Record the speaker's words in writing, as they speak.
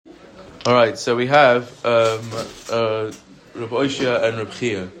All right, so we have Reb Oishia and Reb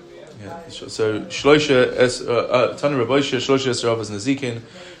Chia. Yeah. So Shloisha Tanu Reb Oishia Shloisha Esrei Avos Nezikin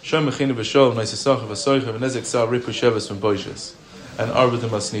Shom Mechinu B'Shol Neisasach V'Soich V'Nezek Sar Ripu Shevas from Boishas and Arbadim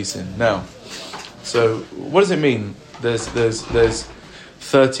Asnisin. Now, so what does it mean? There's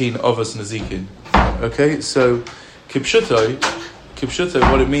 13 Avos Nezikin. Okay, so Kipshuto,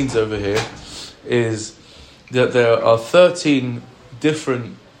 what it means over here is that there are 13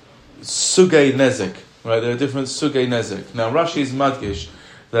 different Sugei Nezek, right? There are different Sugei Nezek. Now Rashi is madgish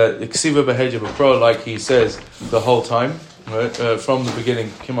that Ksiva Beheja B'Pro, like he says the whole time, right? From the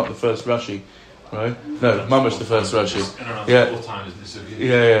beginning, came up the first Rashi, right? No, Mamash the first Rashi. Yeah,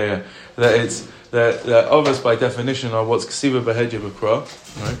 yeah. That it's that others by definition are what's Ksiva Beheja B'Pro,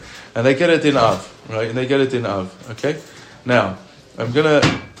 right? And they get a din av, right? And they get a din av. Okay. Now I'm gonna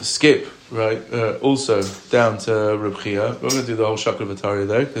skip. Right, also down to Reb Chia. We're going to do the whole Shakla V'Tarya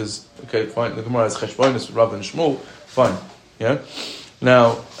there, because, okay, fine, the Gemara has Cheshbonis with Rav and Shmuel, fine, yeah?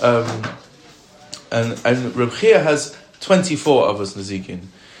 Now, and Reb Chia has 24 of us Nezikin.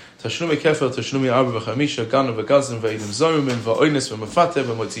 Tashlumi Kefel, Tashlumi Arba V'Chamisha, Ganu V'Gazim, V'Edim Zomamin, V'Oines, V'Mafate,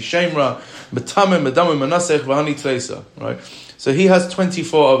 V'Motzi Shemra, B'Tamim, B'Damim, Manasech, V'Hani Tleisa, right? So he has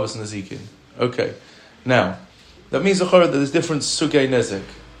 24 of us Nezikin. Okay, now, that means that there's different Sugei Nezek.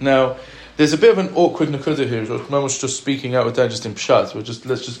 Now, there's a bit of an awkward nakuda here. Mama's just speaking out with that just in pshat.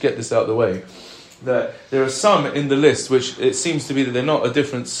 Let's just get this out of the way. That there are some in the list which it seems to be that they're not a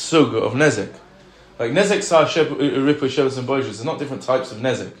different suga of nezek. Like nezek sar ripu shevas and boishes. There's not different types of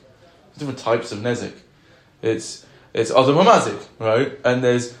nezek. There's different types of nezek. It's adam hamazik, right? And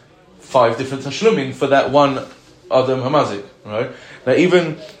there's 5 different tashlumin for that one adam hamazik, right? Now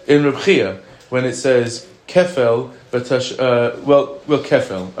even in Reb Chia, when it says kefel, but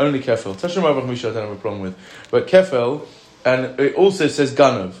kefel, only kefel. Tashlim Avach Misha I don't have a problem with, but kefel, and it also says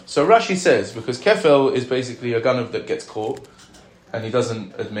ganav. So Rashi says because kefel is basically a ganav that gets caught, and he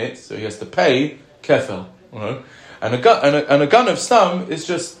doesn't admit, so he has to pay kefel. You know? And a ganav stam is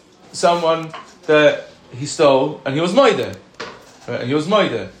just someone that he stole and he was moider, right? And he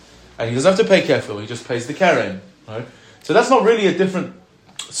doesn't have to pay kefel; he just pays the karen. Right? So that's not really a different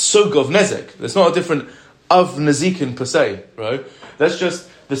sug of nezek. There's not a different av nezikin per se, right? That's just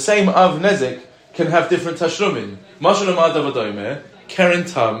the same av nezik can have different tashlumin. Mashal amad avadomer, keren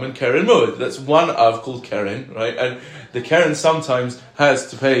tam and keren mud. That's one av called keren, right? And the keren sometimes has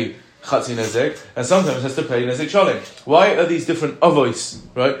to pay chatzi nezek and sometimes has to pay nezek shalim. Why are these different avois,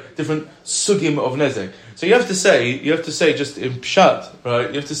 right? Different sugim of nezek. So you have to say just in pshat, right?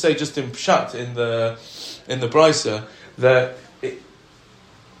 You have to say just in pshat in the brisa that.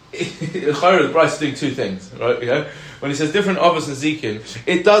 The Bryce is doing 2 things, right? Yeah? When he says different avos nezikin,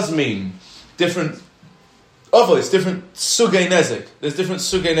 it does mean different avos, different sugei nezek. There's different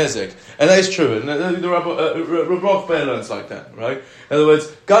sugei nezek, and that is true. And the Rav Bear learns like that, right? In other words,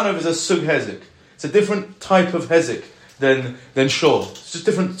 ganav is a sug hezek. It's a different type of hezek than shor. It's just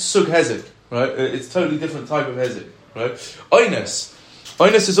different sug hezek, right? It's totally different type of hezek, right?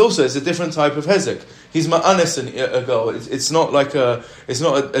 Oines is also a different type of hezek. He's ma'anes a girl. It's not like a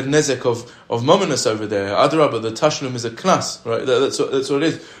nezek of mominus over there. Adrabah, the tashlum is a knas, right? That's what it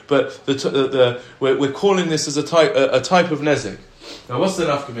is. But we're calling this as a type of nezek. Now, what's the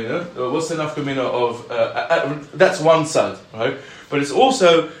nafkamina? What's the nafkamina of? That's one sad, right? But it's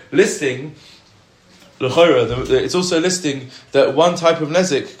also listing. It's also listing that one type of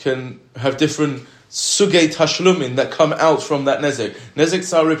nezek can have different sugei tashlumin that come out from that nezek. Nezek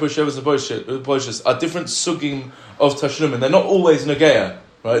sar ripu shevas and boishes are different sugim of tashlumin. They're not always negeya,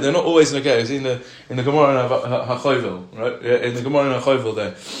 right? They're not always negeya. It's in the Gemara HaChovel, right? In the Gemara HaChovel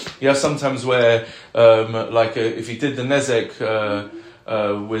there, you have sometimes where, if he did the nezek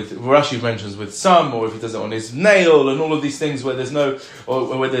with Rashi mentions with some, or if he does it on his nail, and all of these things where there's no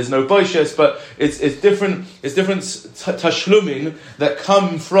boishes, but it's different tashlumin that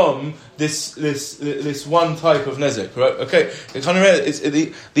come from this one type of nezek, right? Okay,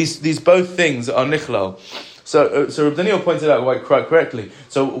 these both things are nichlal. So Reb Daniel pointed out quite correctly.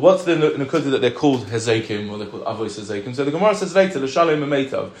 So what's the nekuda that they're called hezekim, or they're called avois hezekim? So the Gemara says later the shalom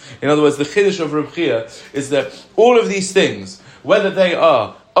meitav. In other words, the chiddush of Reb Chia is that all of these things, whether they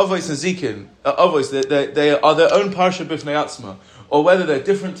are avois nezikin, they are their own parsha b'fnei atzma, or whether they're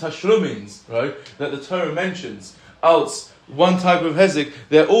different tashlumins, right? That the Torah mentions, else one type of hezek,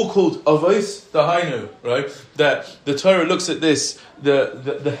 they're all called avos dahainu, right? That the Torah looks at this,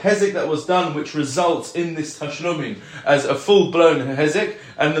 the hezek that was done, which results in this tashlumin as a full-blown hezek,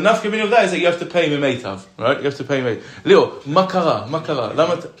 and the nafkamin of that is that you have to pay meitav, right? You have to pay meitav. Leo,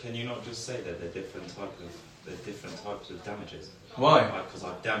 makara. Can you not just say that they're different type of the different types of damages. Why? Because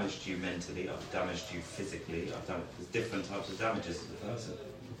I've damaged you mentally, I've damaged you physically, there's different types of damages to the person.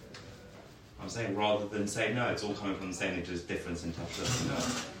 I'm saying rather than say, no, it's all coming from the same thing, just difference in types of no.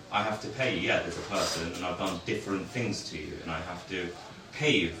 I have to pay you, there's a person, and I've done different things to you, and I have to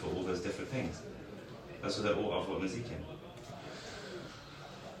pay you for all those different things. That's what I've got Mazikin.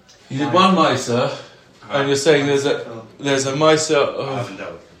 You did one Maisa, and you're saying there's a Maisa. I haven't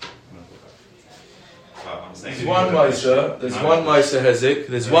dealt with it. There's one Maisa, there's one Maisa Hezik,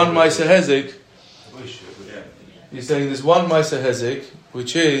 there's one Maisa Hezik. You're saying there's one Maisa Hezik,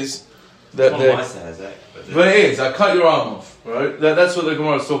 which is that but it is. I cut your arm off, right? That's what the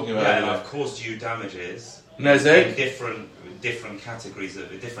Gemara is talking about. Yeah, and I've caused you damages Nezek in different categories of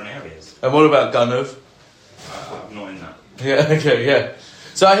different areas. And what about Ganav? I'm not in that. Yeah, okay, yeah.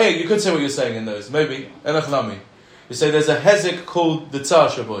 So I hear you could say what you're saying in those. Maybe Enachlami. You say there's a Hezik called the Tsar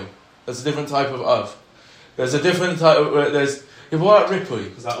Shaboy. That's a different type of Av. There's a different type. There's what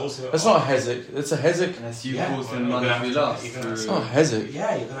Ripui? That's not a Hezik. It's a Hezik. Unless you cause them money to be lost. It's not a Hezik.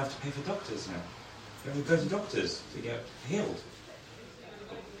 Yeah, you're gonna have to pay for doctors now. You're gonna go to doctors to get healed.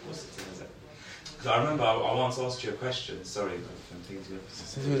 What's it? Because I remember I once asked you a question. Sorry, I'm thinking.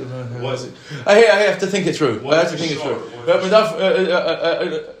 I have to think it through. I have to think it through. What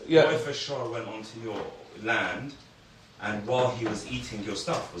if a Shah went onto your land, and while he was eating your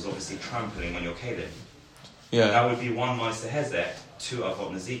stuff, was obviously trampling on your kelim? Yeah. That would be one Meister Hezek, two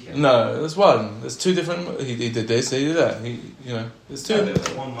Avot Nezikin. No, there's one. There's two different. He did this, he did that. There's two. No, there's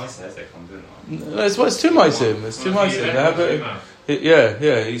one Meister Hezek I'm doing. No, it's two Meisim. There's two Meisim.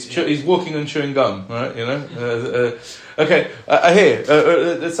 Yeah. He's walking and chewing gum, right? Okay. I hear.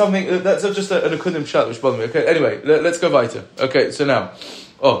 There's something that's just an akudim shot which bothered me. Okay. Anyway, let's go weiter. Okay. So now,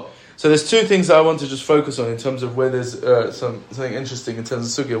 so there's two things that I want to just focus on in terms of where there's something interesting in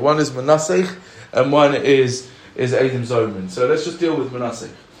terms of sugya. One is Manasseh, and one is Eidim Zomemin. So let's just deal with Manasseh.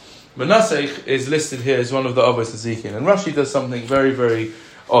 Manasseh is listed here as one of the Avos Ezekiel, and Rashi does something very, very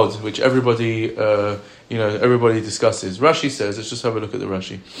odd, which everybody discusses. Rashi says, let's just have a look at the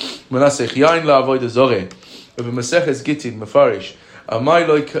Rashi. Manasseh Yain la avodah zoreh, b'Maseches Gittin mefarish. Why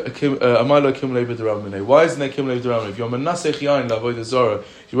isn't there kim lev? If you're Manasseh Yain la avodah zoreh,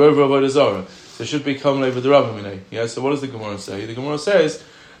 you're over avodah zoreh, so it should be kam lev d'Rabbanan. Yeah. So what does the Gemara say? The Gemara says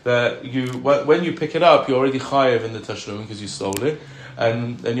that when you pick it up, you're already chayev in the tashlum because you stole it,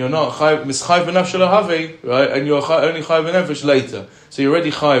 and you're not chayev mischayv b'nafsh lahavi, right? And you're only chayev b'nefesh later, so you're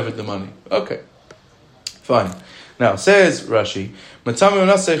already chayev with the money. Okay, fine. Now says Rashi, "Matam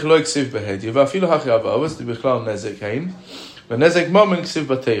Manasseh lo ksiv behed yevafilu hachav avos bichlal nezek haim, v'nezek momen ksiv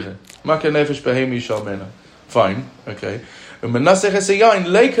bateichen maka nefesh behem yishal mena." Fine, okay. Manasseh hasayin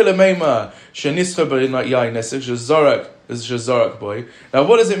lekel ameima shenischa b'yayin nesek shezarak. Is Shazarak boy. Now,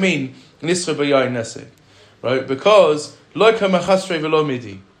 what does it mean? Nisra b'yayin nesek, right? Because loika machasrei v'lo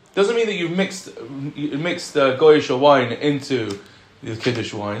midi doesn't mean that you've mixed goyish or wine into the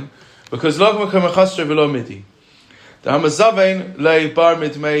kiddush wine. Because loika machasrei v'lo midi. The hamazavein le bar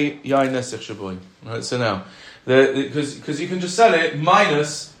midmei yayin nesek shaboy. Right. So now, because you can just sell it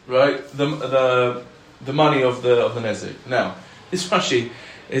minus right the money of the nezek. Now, this Rashi.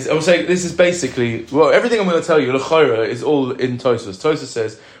 I'm saying this is basically everything I'm going to tell you. L'chayra is all in Tosfos. Tosfos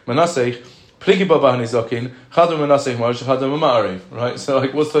says Manasseh pligi baba hanizakin chadam Manasseh marish chadam ma'arev. Right. So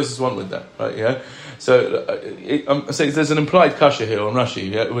what's Tosfos want with that? Right. Yeah. So I'm saying there's an implied kasha here on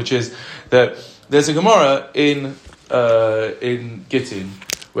Rashi, yeah, which is that there's a Gemara in Gittin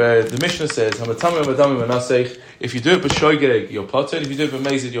where the Mishnah says Hamatami Madami Manasseh. If you do it b'shoigeg, you're potter. If you do it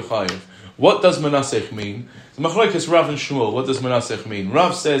b'mezid, you're chayiv. What does Manasseh mean? Machlokes Rav and Shmuel. What does Manasseh mean?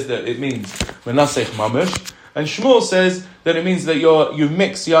 Rav says that it means Manasseh mamish, and Shmuel says that it means that you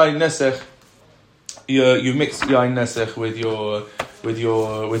mix yain nesech, you mix yain nesech with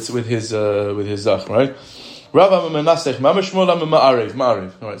his zach, right? Rav am Manasseh mamish, Shmuel am ma'arev.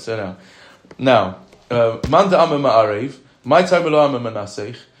 All right. So now manda am ma'arev. My time lo am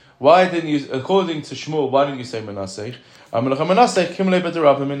Manasseh. Why didn't you? According to Shmuel, why didn't you say Manasseh? No, because it's Kim Lev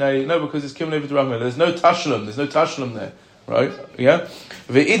D'Rabbanan. There's no Tashlum there, right? Yeah.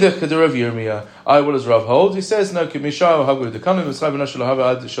 Ve'idach k'derav Yirmiyah. What does Rav hold? He says no. Kimishar hagu dekanim v'schay v'nashal hava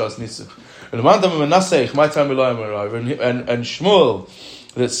ad shas nisach. And Shmuel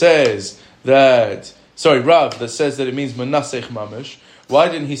that says that. Sorry, Rav that says that it means Manasseh mamish. Why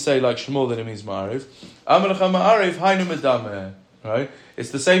didn't he say like Shmuel that it means ma'ariv? Amalcha ma'ariv hainu medameh. Right. It's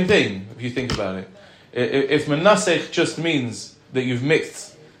the same thing if you think about it. If Manasseh just means that you've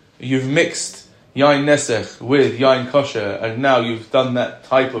mixed yain nesech with yain kosher, and now you've done that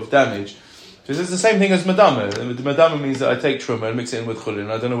type of damage, Because it's the same thing as madama. Madama means that I take truma and mix it in with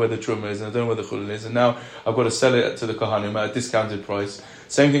chulin. I don't know where the truma is, and I don't know where the chulin is, and now I've got to sell it to the kohanim at a discounted price.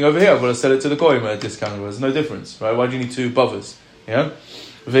 Same thing over here. I've got to sell it to the goyim at a discounted price. There's no difference, right? Why do you need two bavas? Yeah.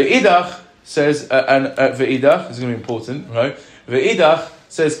 Ve'idach says, ve'idach is going to be important, right? Ve'idach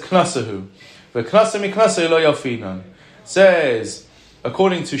says knasahu. Ve'knasa miknasa lo yafinan. Says,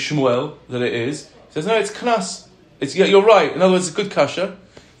 according to Shmuel, that it is. Says no, it's knas. It's you're right. In other words, it's a good kasha.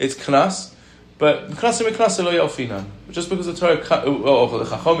 It's knas. But knas miknasa lo yafinan. Just because the Torah or the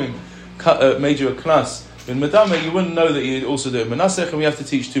Chachomim made you a knas in madama, you wouldn't know that you also do it menasech, and we have to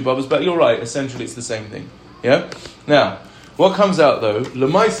teach two bavas. But you're right. Essentially, it's the same thing. Yeah. Now, what comes out though?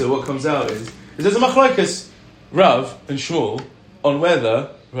 Lemaisa, what comes out is there's a machlokes Rav and Shmuel on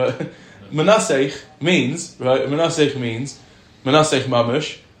whether menasech means menasech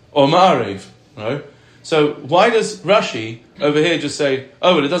mamush or ma'arev, right? So why does Rashi over here just say,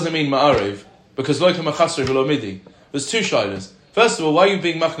 oh, well, it doesn't mean ma'arev because loika machasre v'lo midi? There's two shilas. First of all, why are you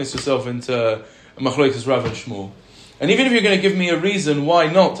being machnis yourself into machlokes Rav and Shmuel? And even if you're going to give me a reason why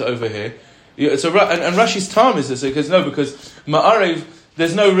not over here, it's and Rashi's time is this because ma'arev,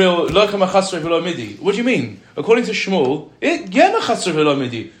 there's no real loka machasre v'lo midi. What do you mean? According to Shmuel, machasre v'lo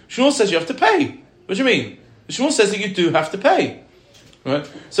midi. Shmuel says you have to pay. What do you mean? Shmuel says that you do have to pay. Right?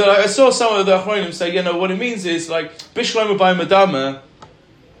 So I saw some of the Achronim say, what it means is like Bishlomo by Madama,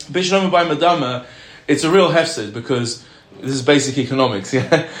 it's a real hefsed because this is basic economics,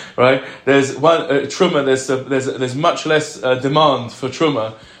 yeah, right? There's one truma. There's much less demand for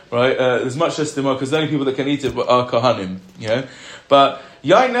truma. Right, there's much less demand because the only people that can eat it are kohanim. Yeah, but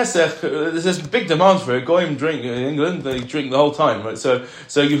yain nesech, there's big demand for it. Goyim drink in England; they drink the whole time. Right, so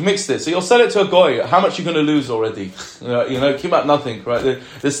you've mixed it. So you'll sell it to a goy. How much are you going to lose already? Keep out nothing. Right,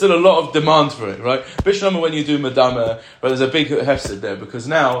 there's still a lot of demand for it. Right, Bishlama when you do madama, right, there's a big hefsed there because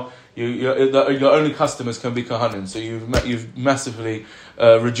now your only customers can be kohanim. So you've massively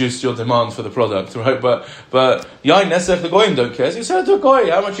reduced your demand for the product, right? But yain nesech, the goyim don't care. So you sell it to a goy.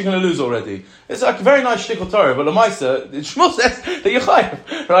 How much are you going to lose already? It's like a very nice shtickle Torah, but Lamaisa, Shmuel says that you're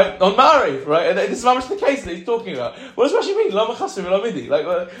chayav, right? On Ma'ariv, right? And this is how much the case that he's talking about. What does Rashi mean? Lama chasim v'lo midi. Like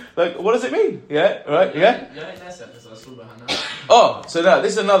what does it mean? Yeah, right? Yeah. Oh, so now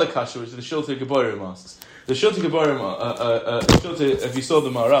this is another kasha which the Shulti Geborim asks. The Shulti Geborim, if you saw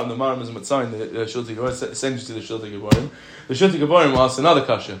the Maram is a Matzayin, the Shulti Geborim sends you to the Shulti Geborim. The Shulti Geborim asks another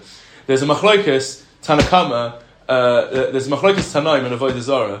kasha. There's a machlokes Tanakama. There's machlokes Tanaim and Avodah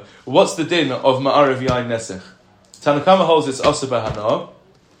Zarah. What's the din of Ma'arev Yain Nesech? Tanakama holds it's Asa B'Hana,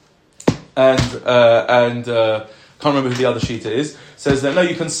 and can't remember who the other shita is. Says that no,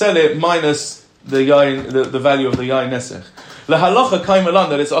 you can sell it minus the yain, the value of the Yain Nesech. LaHalacha Kaimalan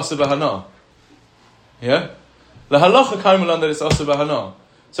that it's Asa B'Hana. Yeah? LaHalacha Kaimalan that it's Asa B'Hana.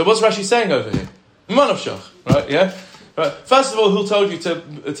 So what's Rashi saying over here? Manavshach, right? Yeah? Right. First of all, who told you to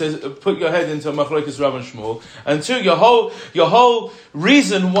put your head into machlokes Rav and Shmuel? And two, your whole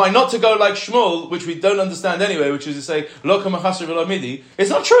reason why not to go like Shmuel, which we don't understand anyway, which is to say loka machasher v'lo midi, it's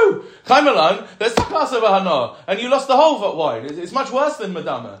not true. Chaimalan, there's takasa v'hana, and you lost the whole wine. It's much worse than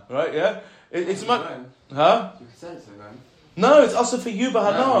madama, right? Yeah, it's much. Huh? You can sell it to them. No, it's also for you,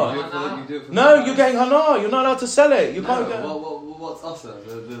 b'hana. No, you're getting hana. You're not allowed to sell it. You can't get. What's asa?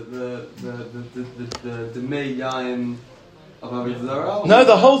 The mei yain of Avodah Zarah? No,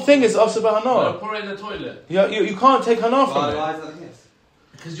 the whole thing is asa b'hana. No, pour it in the toilet. Yeah, you can't take hana from it. Why is that the case?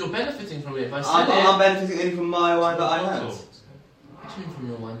 Because you're benefiting from it. If I'm benefiting only from my wine that I had. What do you mean from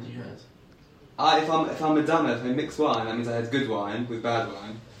your wine that you had? If I'm a dumber, if I mix wine, that means I had good wine with bad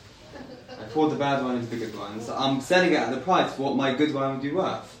wine. I poured the bad wine into the good wine, so I'm selling it at the price for what my good wine would be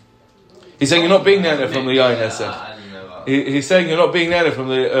worth. He's saying you're not being there from the Yain Nesech. He's saying you're not being there from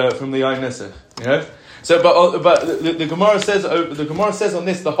the Yain Nesech. Yeah. So, but the Gemara says on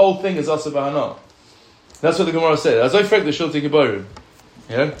this the whole thing is Asa B'Hana. That's what the Gemara says. As I freak the Shulti Geborim.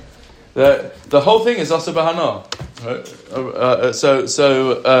 Yeah. The whole thing is Asa B'Hana. Right?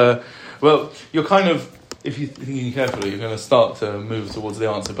 Well, you're kind of. If you're thinking carefully, you're going to start to move towards the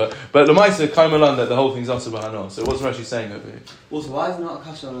answer. But the Maisa Kaimalan that the whole thing's Asa B'Hana. So what's Rashi saying over here? Also, why is it not a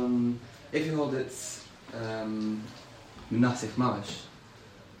kasha on if you hold it's Menasif Mamish?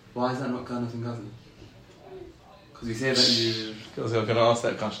 Why is that not Ganat and Gazi? Because we say that you. Because I'm going to ask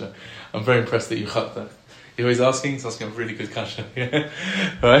that kasha. I'm very impressed that you cut that. You're always asking. He's asking a really good kasha. Yeah,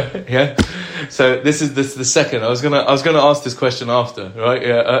 right. Yeah. So this is the second. I was gonna ask this question after. Right.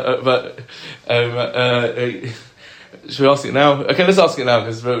 Yeah. But should we ask it now? Okay, let's ask it now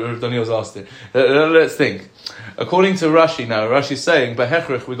because Daniel's asked it. Let's think. According to Rashi now, Rashi's saying,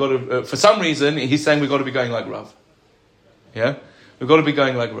 "Behechrich, we got to." For some reason, he's saying we got to be going like Rav. Yeah, we've got to be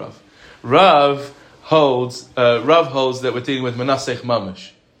going like Rav. Rav holds that we're dealing with Menasech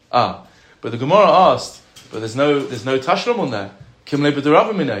Mamash. But the Gemara asked, but there's no Tashlum on that. Kimle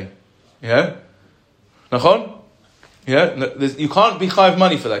b'derav minay. Yeah? Nachon? Yeah? No, you can't be chayav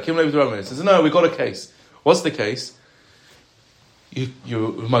money for that. Kimle b'derav minay. Says, no, we've got a case. What's the case? You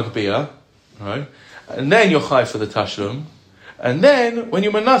Magbiyah, right? And then you're chayav for the Tashlum. And then, when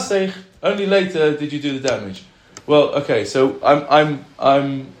you're Menasech, only later did you do the damage. Well, okay, so I'm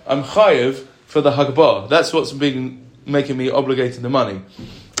chayav for the Hagbah. That's what's making me obligated the money.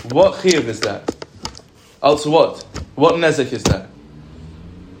 What chayav is that? Also what? What nezek is that?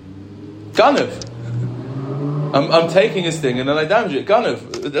 Ganav. I'm taking this thing and then I damage it.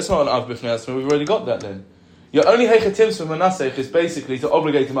 Ganav. That's not an av b'fnei atzmo. We've already got that then. Your only hechativs for Menasech is basically to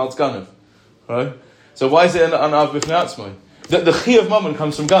obligate him out Ganav. Right? So why is it an av b'fnei atzmo? The chi of mammon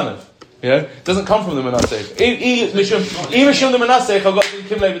comes from Ganav. Yeah? It doesn't come from the Menasech. Mishum the Menasech, I've got to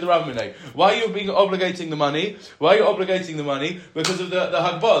kimlei b'derav minay. Why are you obligating the money? Why are you obligating the money? Because of the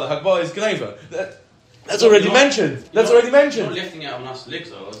Hagbah. The Hagbah is Gneva. That's already mentioned. That's already mentioned. You're not lifting it on us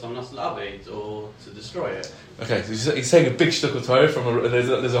ligzor, on us labeit, or to destroy it. Okay, so he's saying a big shtuk of Torah from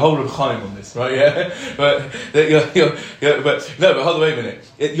there's a whole Reb Chaim on this, right? Yeah, but hold on, wait a minute.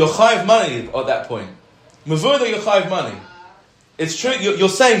 You're chayiv money at that point. Mavurda, you're chayiv money. It's true. You're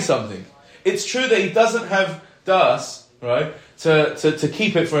saying something. It's true that he doesn't have das, right, to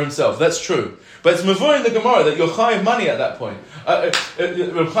keep it for himself. That's true. But it's mavur in the Gemara that you're chayiv money at that point.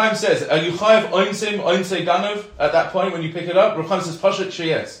 Reb Chaim says, are you chayiv oinse ganov at that point when you pick it up? Reb Chaim says, pashat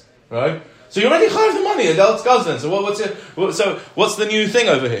sheyes, right? So you're already chayiv the money. That's gazlan. So what's the new thing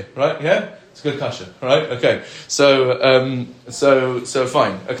over here, right? Yeah, it's a good kasha, right? Okay. So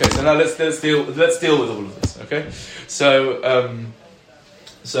fine. Okay. So now let's deal with all of this. Okay. So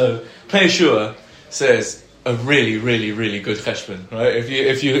Pnei Yeshua says a really, really, really good cheshbon, right?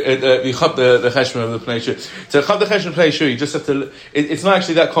 If you chab the cheshbon of the Pnei Yeshua, to chab the cheshbon of Pnei Yeshua, you just have to. It's not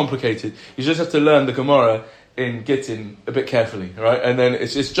actually that complicated. You just have to learn the Gemara in Gittin a bit carefully, right? And then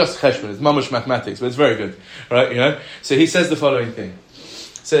it's just cheshbon. It's mamash mathematics, but it's very good, right? You know. So he says the following thing.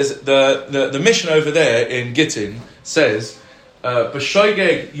 Says the mission over there in Gittin says.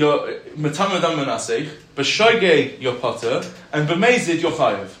 B'shoigeg your metamadam menasech, b'shoigeg your potter, and b'mezid your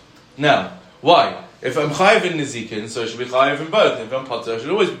chayev. Now, why? If I'm chayev in nizikin, so I should be chayev in both. If I'm potter, I should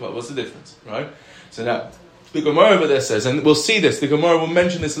always be potter. What's the difference, right? So now, the Gemara over there says, and we'll see this. The Gemara will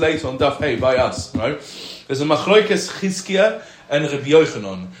mention this later on Daf Hey by us, right? There's a machloikes Chizkiah and Rabbi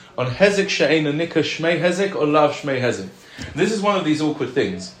Yochanan on hezek she'eina nika shmei hezek or lav shmei hezek. This is one of these awkward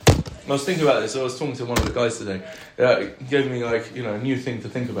things. I was thinking about this. I was talking to one of the guys today. It gave me a new thing to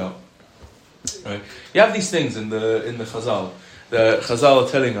think about. Right? You have these things in the Chazal. The Chazal are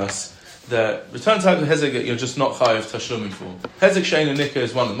telling us that it turns out the hezek you're just not chayav tashlumin for. Hezek she'eina nika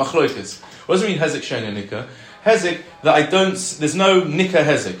is one of them. Machloikas. What does it mean hezek she'eina nika? Hezek that I don't. There's no nika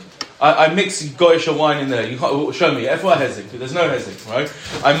hezek. I mix goyish wine in there. You can't show me. F hezek. There's no hezek, right?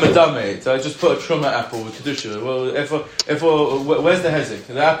 I'm madame. I just put a truma apple with kedusha. Well, where's the hezek?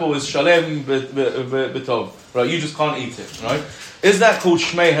 The apple is shalem betov, right? You just can't eat it, right? Is that called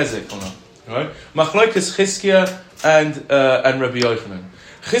shmei hezek or not? Right? Machlokas Chizkiah and Rabbi Yochanan.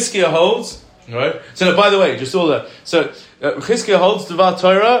 Chizkiah holds, right? So now, by the way, just all that. So Chizkiah holds Devar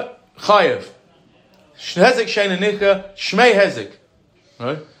Torah chayev. Hezek she'eina nika shmei hezek,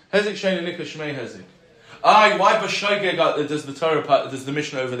 right? Hezek she'eina nika shmei hezek. Why b'shoigeg does the Torah does the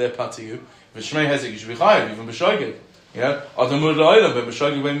mission over there pat to you? If shmei hezek you should be chayev even b'shoigeg. Yeah, Adamur la'olam but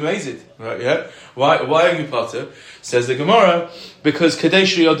b'shoigeg ben mezid. Right? Yeah. Why are you pater? Says the Gemara because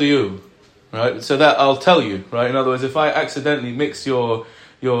kadesh yodayu. Right. So that I'll tell you. Right. In other words, if I accidentally mix your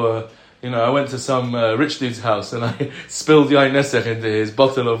I went to some rich dude's house and I spilled yain nesech into his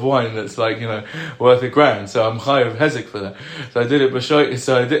bottle of wine that's like worth $1,000. So I'm chayav hezek for that. So I did it b'shoigeg.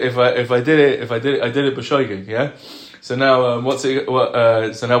 So I did it b'shoigeg. Yeah. So now what's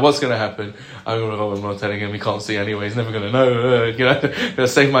going to happen? I'm not telling him. He can't see anyway. He's never going to know. I'm going to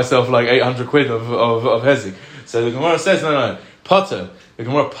save myself like 800 quid of hezek. So the Gemara says no. Potter. The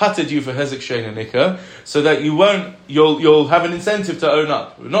Gemara patted you for hezek she'eina nika, so that you'll have an incentive to own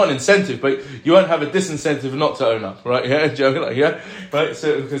up. Not an incentive, but you won't have a disincentive not to own up, right? Yeah, yeah, right.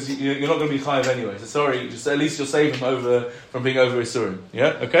 So because you're not going to be chayav anyway. So sorry, just at least you'll save him from being over isurim.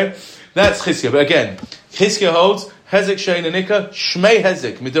 Yeah, okay. That's Chizkiah. But again, Chizkiah holds hezek she'eina nika shmei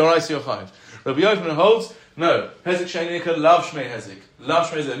hezek midoraisa yochayev. Rabbi Yochanan holds no hezek she'eina nika lav shmei hezek. Lav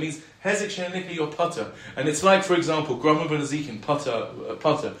shmei hezek means hezek she'eina nika your potter, and it's like, for example, grama ben azikin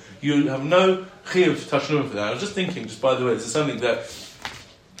potter. You have no chiyuv tashlum for that. I was just thinking, just by the way, this is something that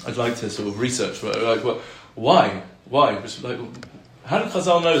I'd like to sort of research. Like, why? Just like, How did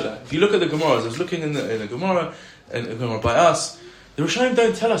Chazal know that? If you look at the Gemaras, I was looking in the Gemara, and the Gemara by us, the Rishonim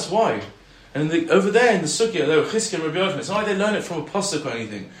don't tell us why. And over there in the Sugיא, there were Chizkiah and Rabbi Yochanan. It's not like they learn it from a pasuk or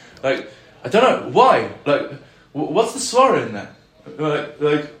anything. Like, I don't know why. Like, what's the svara in that?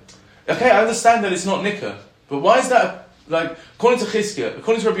 Like, okay, I understand that it's not nikah, but why is that? Like, according to Chizkiah,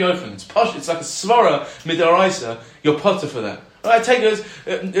 according to Rabbi Yochanan, it's like a svara midaraisa. You're potter for that. Let's take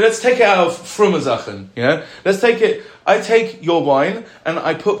it out of frumazachen. Yeah, let's take it. I take your wine and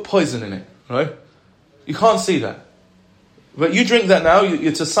I put poison in it. Right? You can't see that. But you drink that now,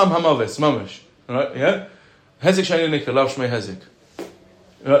 it's a sam hamavis, mamish. Right? Yeah? Hezek shaynu nikah, lav shmei hezek.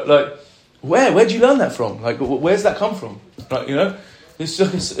 Like, where do you learn that from? Like, where's that come from? Right? You know? It's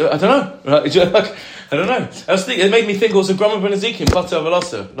just, I don't know. Right? I don't know. I was thinking, it made me think also Grama ben Ezekiel, Pata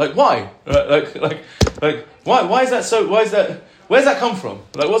Velasa. Like, why? Right? Like, why is that so, where's that come from?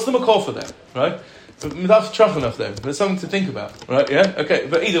 Like, what's the makor for that? Right? Without trouble enough there. There's something to think about. Right? Yeah? Okay,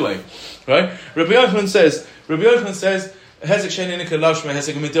 but either way. Right? Rabbi Yochanan says, Hezek sheni nikah lav shmei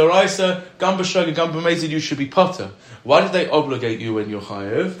hezek midoraisa gam b'shogeg gam b'mezid you should be potter. Why did they obligate you when you're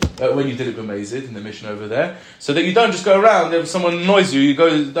chayev? When you did it b'mezid in the mission over there, so that you don't just go around. If someone annoys you,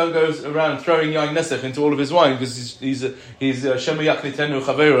 don't go around throwing yain nesech into all of his wine because he's shema yaknitenu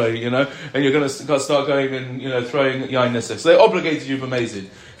chaveira, you know, and you're going to start going and throwing yain nesech. So they obligated you b'mezid.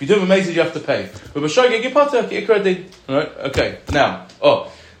 If you do b'mezid, you have to pay. But b'shogeg you potter ikra din. Right? Okay. Now,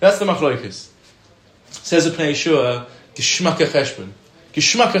 that's the machlokes. Says the Pnei Yeshua. Geschmacke cheshbon.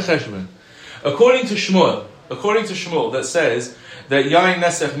 According to Shmuel, that says that yain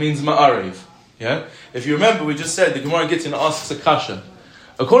nesech means ma'ariv. Yeah? If you remember, we just said the Gemara Gittin asks a kasha.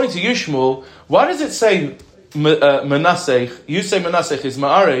 According to you, Shmuel, why does it say menasech? You say menasech is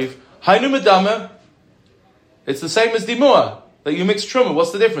ma'ariv. Hainu medama. It's the same as dimua that you mix truma.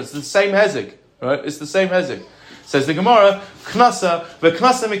 What's the difference? It's the same hezek, right? It's the same hezek. Says the Gemara, knasa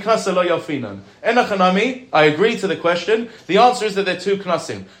v'knasa miknasa lo yafinan. Enachanami, I agree to the question. The answer is that they're two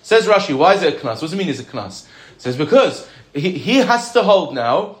knasim. Says Rashi, why is it a knas? What does it mean is a knas? Says because he has to hold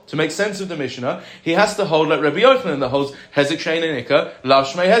now, to make sense of the Mishnah, he has to hold like Rabbi Yochanan that holds hezek shein nikah, lav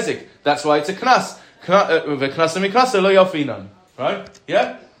shmei hezek. That's why it's a knas. V'knasa miknasa lo yafinan. Right?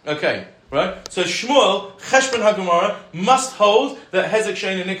 Yeah? Okay. Right? So Shmuel, Cheshbon HaGemara, must hold that Hezek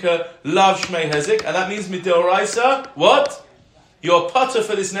Shein Nikah Lav Shmei Hezek, and that means Midoraisa, what? You're potter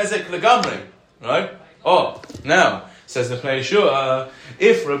for this Nezek Legamre. Right? Now, says the Pnei Yeshua,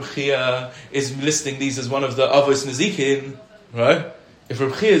 if Reb Chia is listing these as one of the Avos Nezikin, right? If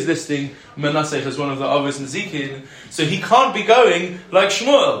Reb Chia is listing Menasech as one of the Avos Nezikin, so he can't be going like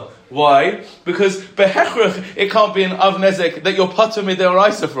Shmuel. Why? Because behechrach it can't be an av nezek that you're patur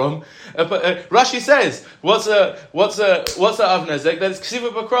midoraisa from. Rashi says, what's a av nezek? That is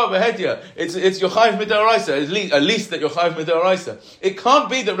ksiva b'kra b'hedya. It's your chayiv midoraisa. At least that you're chayiv midoraisa. It can't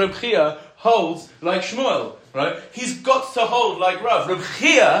be that Reb Chia holds like Shmuel, right? He's got to hold like Rav. Reb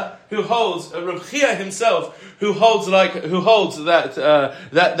Chia himself, who holds that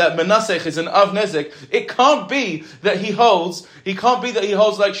Menasech is an av nezek. It can't be that he holds like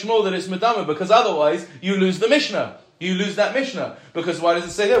Shmuel that it's medama, because otherwise you lose the Mishnah. You lose that Mishnah. Because why does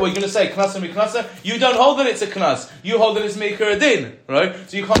it say that? Well, you're going to say knasa miknasa. You don't hold that it's a knas. You hold that it's meikar adin, right?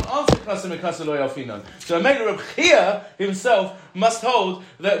 So you can't answer knasa miknasa lo yalfinan. So Reb Chia himself must hold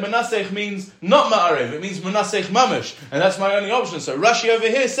that Menasech means not ma'arev. It means Menasech mamash, and that's my only option. So Rashi over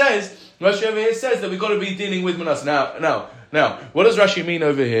here says that we've got to be dealing with Menas. Now, what does Rashi mean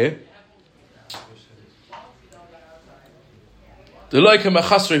over here? The loika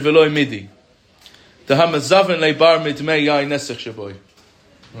machasri veloy midi. The hamazaven leibar midmei yain nesech shaboy.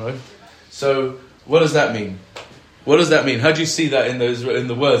 Right. So, what does that mean? What does that mean? How do you see that in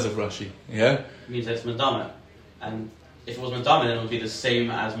the words of Rashi? Yeah. It means that it's medame, and if it was medame, then it would be the same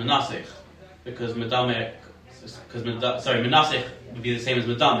as menasech, because Menasech would be the same as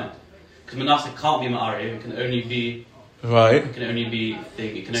medame. Because Menasech can't be ma'arev, it can only be right. It can only be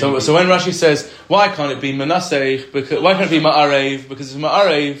thing. So when Rashi says, why can't it be Menasech? Why can't it be ma'arev? Because it's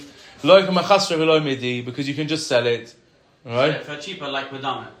ma'arev, lo machasre v'lo midi, because you can just sell it, right? For cheaper, like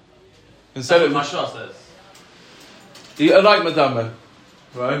medame. And sell it. That's what Mashra says. You like medame,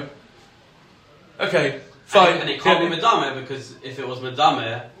 right? Okay, fine. And it can't be medame, because if it was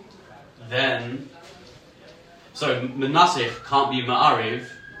medame, then Menasech can't be ma'arev.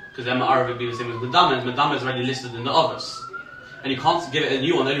 Because then ma'arev would be the same as medame, and medame is already listed in the others. And you can't give it a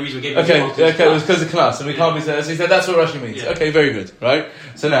new one. The only reason we gave it a new one it was because of class, and we can't be so he said that's what Rashi means. Yeah. Okay, very good, right?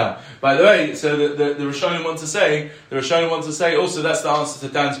 So now, by the way, so the Rishonim want to say also that's the answer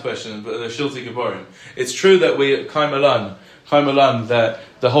to Dan's question, but the Shilti Geborim. It's true that we Kaimalan that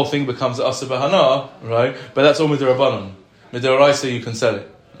the whole thing becomes Asa B'Hana, right? But that's all with the Rabbanon. Midoraisa you can sell it.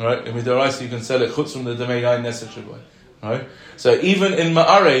 Right? In Midoraisa you can sell it chutz from the Demei Yain Nesek Shaboy. Right? So even in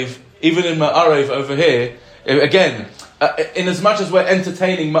Ma'arev over here, again, in as much as we're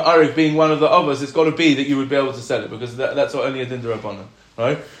entertaining Ma'arev being one of the others, it's got to be that you would be able to sell it, because that's what only a din d'Rabbanan.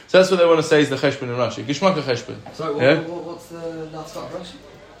 Right? So that's what they want to say is the cheshbon in Rashi. Gishmak a cheshbon. Sorry, what's the last part of Rashi?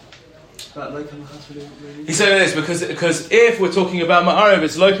 He said this because if we're talking about Ma'arev,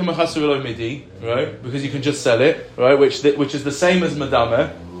 it's loika machasur v'lo midi, right? Because you can just sell it, right? Which is the same as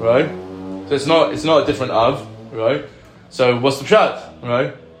Madame, right? So it's not a different av, right? So what's the pshat,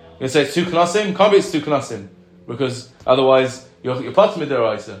 right? You say it's two knasim, can't be it's two knasim, because otherwise you're part of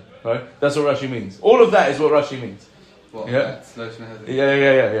midiraisa, right? That's what Rashi means. All of that is what Rashi means. What? Yeah.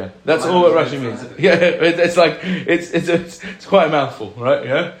 Yeah. That's all what Rashi means. Yeah, it's like it's quite a mouthful, right?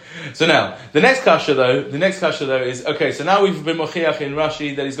 Yeah. So now the next kasha though is okay. So now we've been mochiach in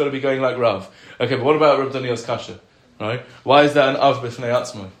Rashi that he's got to be going like Rav. Okay, but what about Rav Daniel's kasha? Right? Why is that an av b'fnei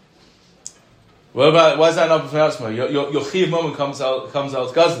atzmo? Why is that an av b'fnei atzmo? Your chiv moment comes out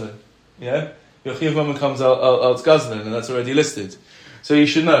gazlan. Yeah. Your chiv moment comes out gazlan, and that's already listed. So you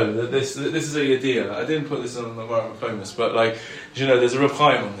should know that this is a yediyah. I didn't put this on the Gemara Makomis, but there's a Rav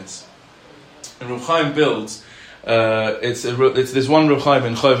Chaim on this. And Rav Chaim builds. It's there's one Rav Chaim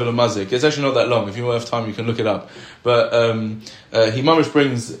in Chovel Mazik. It's actually not that long. If you have time, you can look it up. But he mamish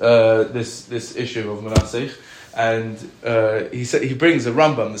brings this issue of Menasech, and he brings a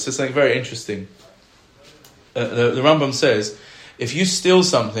Rambam that says something very interesting. The Rambam says, if you steal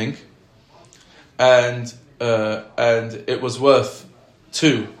something, and it was worth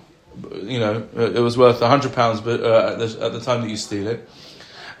it was worth £100, but at the time that you steal it,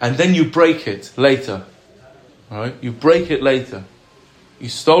 and then you break it later, right? You break it later. You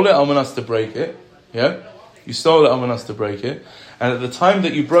stole it, almanas to break it, yeah. You stole it, almanas to break it, and at the time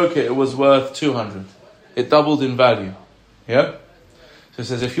that you broke it, it was worth 200. It doubled in value, yeah. So it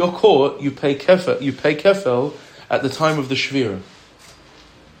says if you're caught, you pay kefel at the time of the shvira.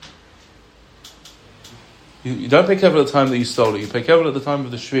 You don't pay kefil at the time that you stole it. You pay kefil at the time of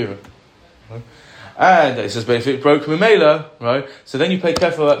the shvira. Right? And it says, but if it broke mimela, right? So then you pay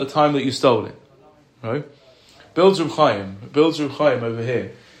kefil at the time that you stole it. Right? Builds Reb Chaim over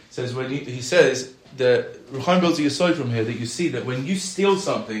here. Says when he says that Reb Chaim builds a yesod from here that you see that when you steal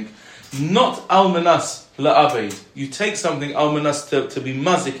something, not almanas la'abed, you take something almanas to be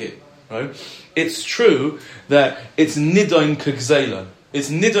mazikit. Right? It's true that it's nidoin k'gzela. It's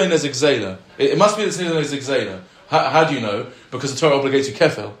nidoin as a gzela. It must be that it's nidoin as a gzela. How do you know? Because the Torah obligates you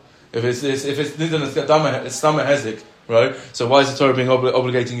kefel. If it's nidoin as stama hezik, right? So why is the Torah being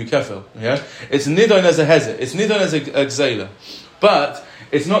obligating you kefel? Yeah, it's nidoin as a hezik. It's nidoin as a gzela, but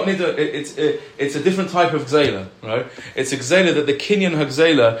it's not nidoin. It's a different type of gzela, right? It's a gzela that the kinyan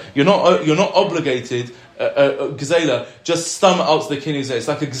hagzela you're not obligated. Gzela just stam out the kinyan gzela. It's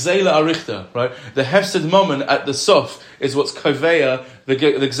like a gzela arichta, right? The hefsed moment at the sof is what's koveya the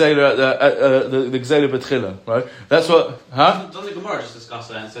gzela the gzela betchila, right? That's what. Doesn't the Gemara just discuss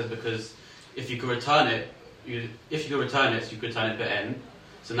that and says because if you could return it, you could return it be'en.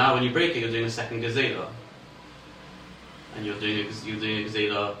 So now when you break it, you're doing a second gzela, and you're doing a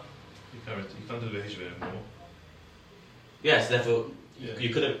gzela. You can't do the hishva anymore. Yes, therefore you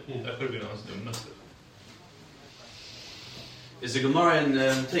could have. That could have been answered in Nasser. Is the Gemara in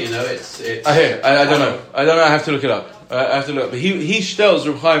it's. I don't know. I have to look it up. But he tells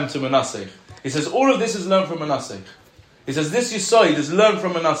Reb Chaim to Menasech. He says all of this is learned from Menasech. He says this Yisod is learned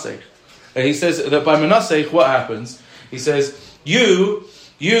from Menasech. And he says that by Menasech, what happens? He says you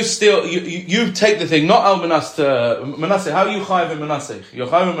take the thing, not al manas to Menasech. How are you chayiv in Menasech? You're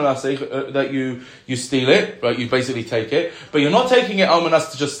chayiv in Menasech that you steal it, right? You basically take it, but you're not taking it al manas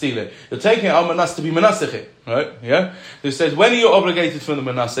to just steal it. You're taking it al manas to be Menasech it, right? Yeah. So it says when are you obligated for the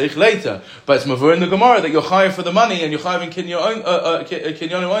Menasech? Later, but it's mavur in the Gemara that you're chayiv for the money and you're chayiv in kinyan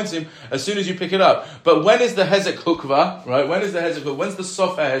oinsim as soon as you pick it up. But when is the hezek hukva? Right? When is the hezek hukva? When's the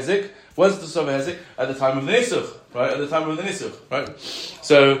sofa hezek? When's the sofa hezek? At the time of the nisuch, right? At the time of the nisuch, right?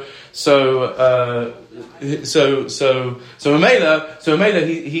 So Mamela,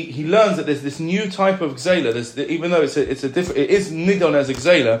 he learns that there's this new type of gzela. Even though it is nidon as a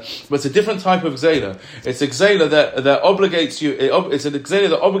gzela, but it's a different type of gzela. It's a gzela that obligates you. It's a gzela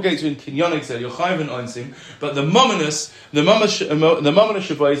that obligates you in kinyan gzela. You're chayiv in onsim, but the mamash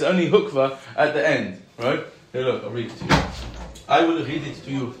shava is only hukva at the end, right? Here, look, I'll read it to you. I will read it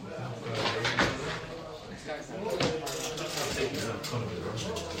to you.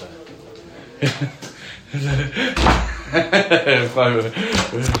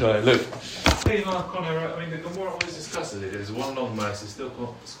 Look. I mean, the Gemara always discusses it. There's one long mass, it's still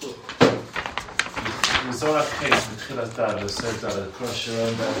there's all that case with Chilas Dad, the Sir Dad, the Crusher,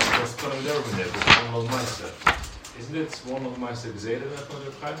 and what's going to be over there, but one Log Meister. Isn't it one Log Meister Gzeda that going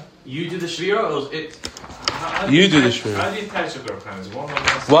to Chaim? You do the Shvira or is it? You do the Shvira. How do you attach a Chaim? Is one Log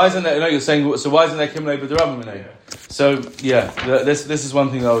Meister? Why isn't that? No, you're saying. So why isn't that Kimlei B'Derabim? Yeah. So this is one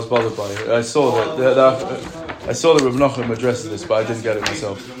thing that I was bothered by. I saw that I saw that Rav Nachum addressed this, but I didn't get it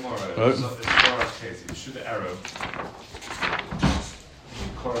myself. Right? It's not a case. You shoot the arrow. You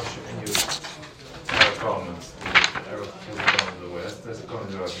crush and you tear garments. The arrow kills the garment away. That's a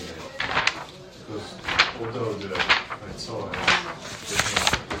garment that I think. Because although the soul has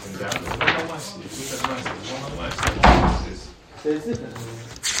different damage, it's not nice. You shoot that nice. It's one of nice.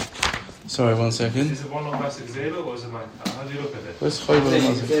 Sorry, 1 second. Is it one of Masik Zela or is it like, how do you look at it? Where's Chayv Say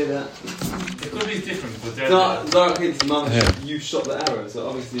al-Mazir? that. It could be different, but Dark hints, Mum, Yeah. you shot the arrow, so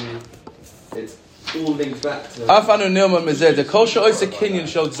obviously it's all linked back to. Afanu nilma mezed the kol she'ois a kinyan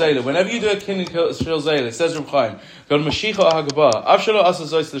shel gzela. Whenever you do a kinyan shel gzela, it says Reb Chaim, "God mashicha hagaba. Av shelo asa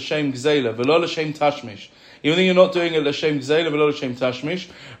zois l'shem gzela, v'lo l'shem tashmish." Even though you're not doing it l'shem gzela, v'lo l'shem tashmish,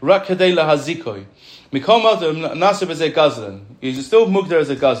 rak kadei lahazikoi. Mikol madam nasa b'zeh gazlan. You're still mugdar as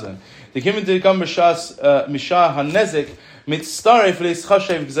a gazlan. The kimin dikam mishah hanezik mitzaref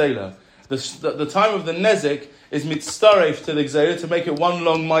l'yischashev gzela. The time of the nezik is mitzaref to the gzela to make it one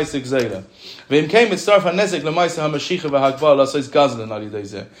long ma'ase gzela. V'im came mitzaref hanezik l'ma'ase hamashicha v'hagba l'asais gazlan al yidei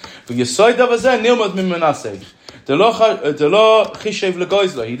zeh. V'yesoid davazeh nilmod min menaseh. Delo chishev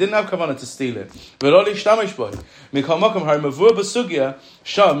legoizla. He didn't have kavanah to steal it. V'lo lishtamish boy. Mikol makom har mavur b'sugya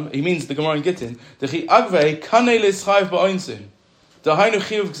sham. He means the Gemara in Gittin. Dechi agvei kanei l'schayv ba'oinsin. Dahainu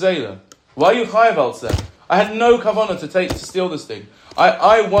chiyuv gzela. Why are you chayav al tzeh? I had no kavanah to steal this thing.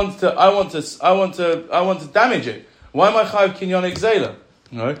 I want to damage it. Why am I chayav kinyan gzela?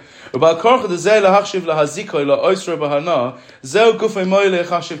 No. About korach the zela hachshiv lahazikoi la oisra bahana zeu gufei moile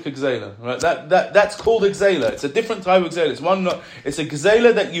chashiv kegzela. Right. That's called a gzela. It's a different type of gzela. It's a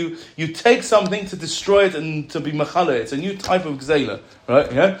gzela that you take something to destroy it and to be machala. It's a new type of gzela.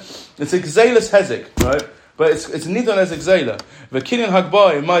 Right. Yeah. It's a gzela's hezek. Right. But it's nidon as a gzela. V'kinyan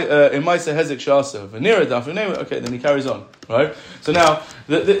hagba in ma'ase hezek shasa. V'nira daf. Okay, then he carries on. Right. So now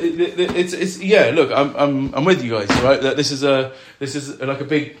it's Look, I'm with you guys. Right. That this is like a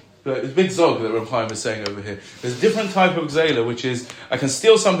big zog that Reb Chaim is saying over here. There's a different type of gzela, which is I can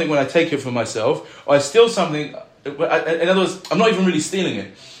steal something when I take it for myself, or I steal something. In other words, I'm not even really stealing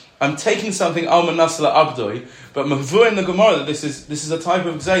it. I'm taking something al manasla abdoi, but mavur in the Gemara that this is a type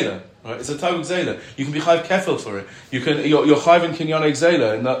of gzela. Right, it's a type of gzela. You can be chayv kefil for it. You're chayv in kinyan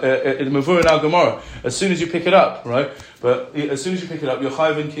gzela in mavur in our Gemara as soon as you pick it up, right? But as soon as you pick it up, you're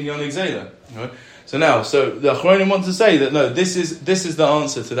chayv in kinyan gzela, right? So the Achronim want to say that no, this is the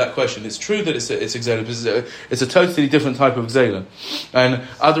answer to that question. It's true that it's a gzela, but it's a totally different type of gzela. And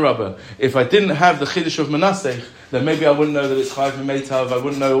Adarabba, if I didn't have the chiddush of Manasseh, then maybe I wouldn't know that it's chayv meitav. I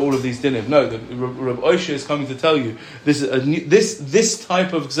wouldn't know all of these dinim. No, Reb Oisha is coming to tell you this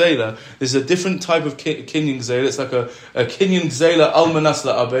type of gzela. This is a different type of kinyan gzela. It's like a kinyan gzela al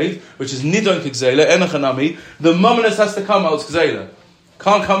manasla abeid, which is nidon gzela enachanami. The mamanis has to come out gzela.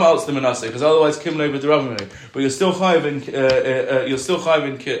 Can't come out to the Manasseh because otherwise Kimlei B'Derabim. But you're still chayiv in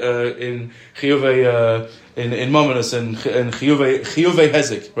chiyuvei in Mamanus and chiyuvei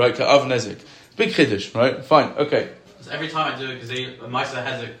hezek, right? Ka'av nezik. Big chiddush, right? Fine, okay. So every time I do a ma'ase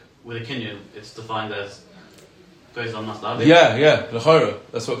hezek with a kinyan, it's defined as goes on nasla. Yeah, l'chora.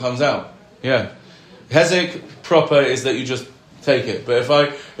 That's what comes out. Yeah, hezek proper is that you just take it. But if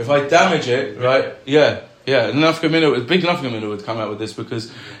I damage it, right? Yeah. Yeah, a big nafkamina would come out with this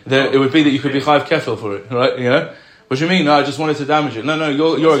because it would be that you could be chayv kefil for it, right? You know? What do you mean? No, I just wanted to damage it. No,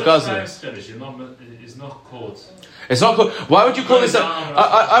 you're a gazlan. It's not called. It's not called. Why would you call this?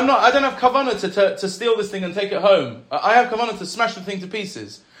 I don't have kavanah to steal this thing and take it home. I have kavanah to smash the thing to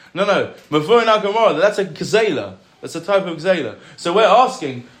pieces. No. Mavur in our Gemara, that's a gzela. That's a type of gzela. So we're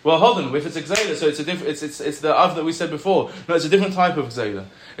asking, well, hold on. If it's a gzela, so it's a different. It's the av that we said before. No, it's a different type of gzela.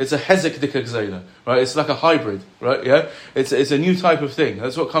 It's a hezek dika gzela, right? It's like a hybrid, right? Yeah, it's a new type of thing.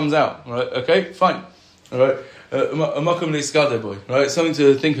 That's what comes out, right? Okay, fine, all right. A makom leiskade boy, right? Something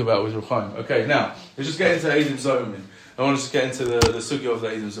to think about with Reb Chaim. Okay, now let's just get into Eidim Zomammin. I want to just get into the sugya of the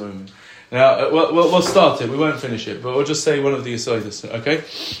Eidim Zomammin. Now, we'll start it. We won't finish it, but we'll just say one of the Yesodis. Okay.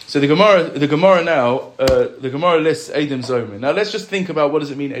 So the Gemara lists Eidim Zomammin. Now, let's just think about what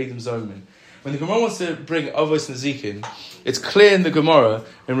does it mean Eidim Zomammin. When the Gemara wants to bring Avos Nezikin, it's clear in the Gemara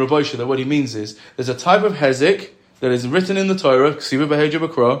in Reb Oisha that what he means is there's a type of hezek that is written in the Torah, Ksiva B'Hei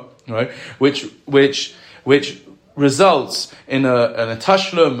B'Kra, right, which results in a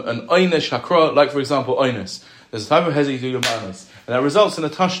tashlum, an oynesh hakra, like for example oynes. There's a type of hezek you do your manos, and that results in a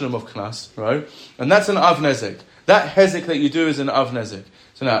tashlum of knas, right? And that's an av nezek. That hezek that you do is an av nezek.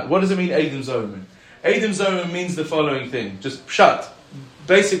 So now, what does it mean, Eidim Zomim? Eidim Zomim means the following thing, just pshat,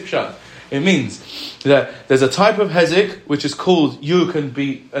 basic pshat. It means that there's a type of hezek which is called, you can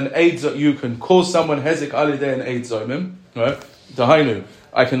be an aid, you can call someone hezek alidei an aid zomim, right? Dahainu,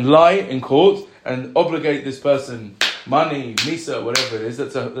 I can lie in court and obligate this person money, misa, whatever it is.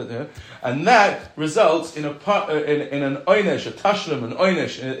 And that results in an oynesh, a tashlum, an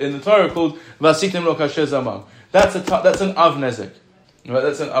oynesh in the Torah called vasitim lo kasher zamam. That's an av nezek, right?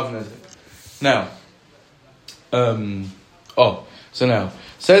 That's an av nezek. Now, so now.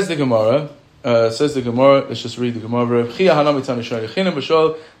 Says the Gemara, let's just read the Gemara. The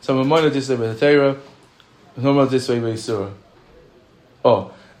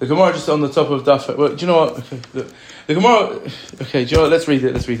Gemara just on the top of Daf. Well, do you know what? The Gemara, okay, do you know what? Let's read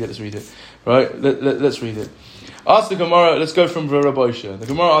it. Right? Let's read it. Ask the Gemara, let's go from Rabbi Oshia. The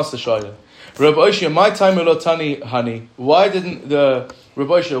Gemara asked the Shaila. Rabbi Oshia, my time tani hani. Why didn't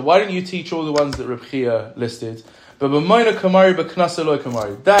you teach all the ones that Reb Chia listed? But b'moina kamari b'knas eloi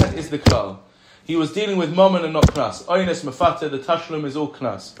kamari. That is the klal. He was dealing with mammon and not knas. Oynes mafate, the tashlum is all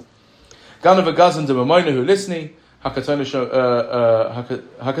knas. Ganav v'gazan de b'moina hu lisni. Hakatani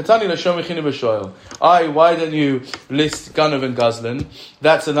l'shom echini b'shoel. Why don't you list Ganav and Gazlan?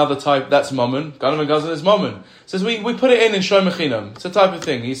 That's another type, that's mammon. Ganav and Gazlan is mammon. Says we put it in shom echinam. It's a type of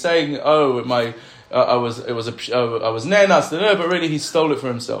thing. He's saying, I was nenas, but really he stole it for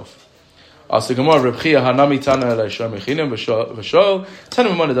himself. Ask the Gemara, Reb Chia hanami tana elay shom echinim v'shol tana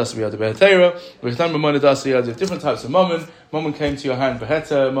b'mona das b'yad b'hetera v'tana b'mona das b'yad. Different types of mammon. Mammon came to your hand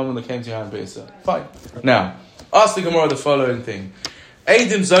b'heta, mammon that came to your hand b'isa. Fine. Now, ask the Gemara the following thing: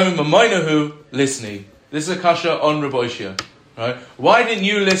 Eidim zomim b'moinahu lisni. This is a kasha on Reb Oshia, right? Why didn't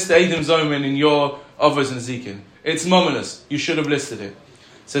you list Eidim zomin in your Avos and Zikin? It's momminus. You should have listed it.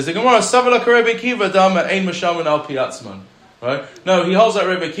 Says the Gemara, Savala Rebbe Kiva dama ein mashaman al piatzman. Right? No, he holds that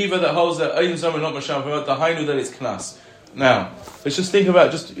Rebbe Kiva that holds that Eidim Zomim not Masham, but the Hainu that it's Knas. Now, let's just think about,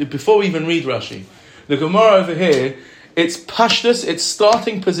 just before we even read Rashi, the Gemara over here, its Pashtus, its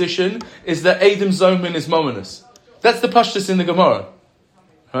starting position is that Eidim Zomim is Mominus. That's the Pashtus in the Gemara.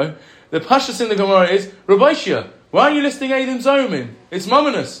 Right? The Pashtus in the Gemara is, Rabbi Shia, why are you listing Eidim Zomim? It's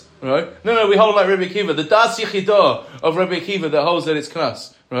Mominus. Right? No, we hold like Rebbe Kiva, the Das Yechidah of Rebbe Kiva that holds that it's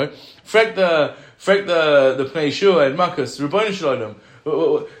Knas. Right? Frek the Pnei Yeshua and Makkos, Rebbeinu Shalom.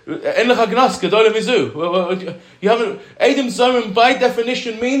 En lecha gnas gedolim izu. You haven't. Eidim Zomim by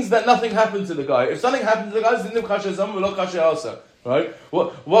definition means that nothing happened to the guy. If something happened to the guy, it's nidim kasher zomim v'lo kasher asa. Right?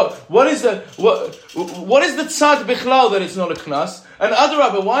 What is the tzad bichlal that it's not a knas? And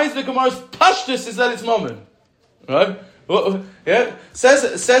adarabah, why is the Gemara's pashtus is that it's momen? Right? Yeah.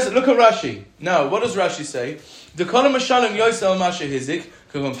 Says. Look at Rashi. Now, what does Rashi say? The kolam mashalim yosel mashe hizik.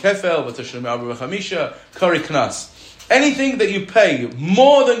 Anything that you pay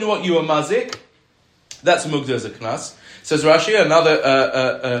more than what you are mazik, that's mugdar as a knas. Says Rashi,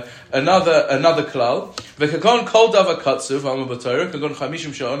 another klal. V'kakon kol dava katsuv ha'ama b'torah kakon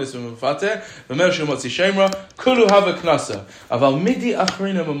chamishim sha'onis v'mufate v'mer shumotzi shemra kulu hava knasa aval midi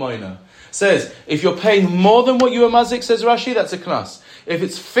achrina mamayna. Says if you're paying more than what you are mazik, says Rashi, that's a knas. If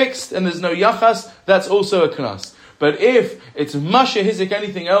it's fixed and there's no yachas, that's also a knas. But if it's masha hizik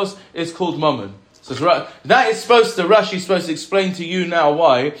anything else, it's called mammon. So that is Rashi's supposed to explain to you now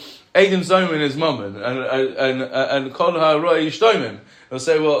why Eidim Zomim is mammon and kol ha'ro'eh yishtoimim. They'll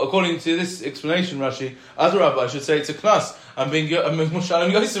say, well, according to this explanation, Rashi, Adarabah, I should say it's a knas. I'm being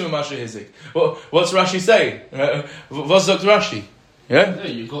mushalim yosim masha hizik. What's Rashi saying? What's Dr. Rashi? Yeah. No,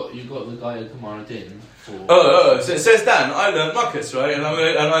 you got the guy at Gemara Din. So it says Dan, I learned Makkos, right? And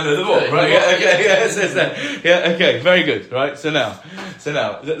I know the book, right? Yeah, okay, yeah, it says that. Yeah, okay, very good, right? So now,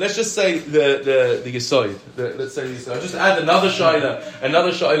 let's just say the Yesod. Let's say the Yesod. I'll just add another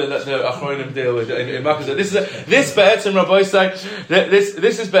shaila that the Achronim deal with in Makkos. This be'etzim Rabbi say,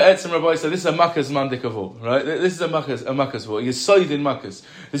 this is be'etzim Rabbi say, this is a Makkos mandikavur, right? This is a Makkos vor, Yesod in Makkos.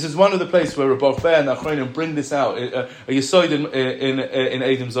 This is one of the places where Rabbi Fair and the Achronim bring this out, a Yesod in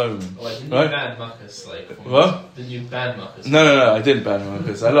Eidim Zomim. Right? Ban Makkos. What? Did you ban Makkos? No, I didn't ban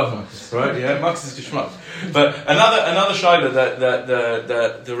Makkos. I love Makkos, right? Yeah, Makkos is geschmack. But another shaila that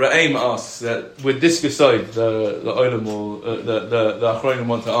the Ra'im asks, that with this Yesod, the Olam or the Achronim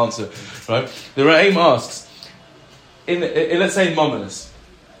want to answer, right? The Ra'im asks, in let's say in Mominus,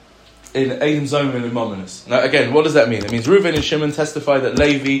 in Eidim Zomim in Mominus. Now again, what does that mean? It means Reuven and Shimon testify that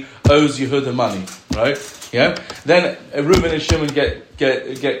Levi owes Yehuda money, right? Yeah. Then Reuben and Shimon get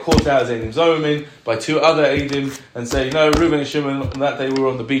caught out as Eidim Zomamim by two other Eidim and say, no, Reuben and Shimon that day were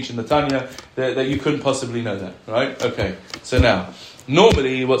on the beach in Netanya, that you couldn't possibly know that, right? Okay. So now,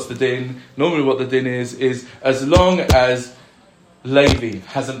 normally what the din is as long as Levi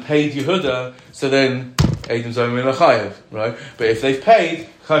hasn't paid Yehuda, so then Eidim Zomamim are chayav, right? But if they've paid,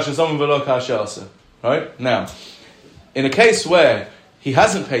 Kasha Zomam v'lo Kasha Asa, right? Now, in a case where he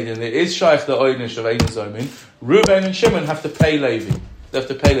hasn't paid and it is shaykh the oynish of Eidim Zomamim, Reuben and Shimon have to pay Levi. They have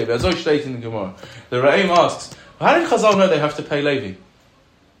to pay Levi. As I stated in the Gemara, the Ra'im asks, how did Chazal know they have to pay Levi?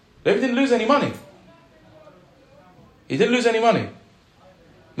 Levi didn't lose any money. He didn't lose any money.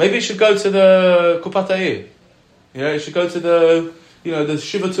 Maybe he should go to the Kupat Ha'ir. Yeah, he should go to the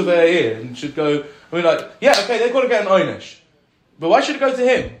Shiva Tuvei Ha'ir and should go. I mean, like, yeah, okay, they've got to get an oynish, but why should it go to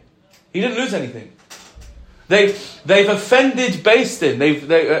him? He didn't lose anything. They've offended Beis Din.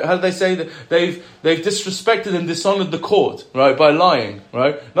 How do they say that they've disrespected and dishonored the court, right, by lying,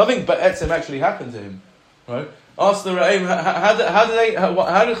 right? Nothing but etzem actually happened to him, right? Ask the Ra'im,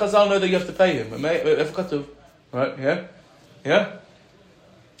 how did Chazal know that you have to pay him? Right? Yeah.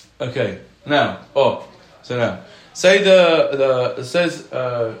 Okay. Now, say says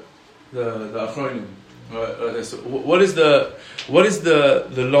the Achronim. Right? So what is the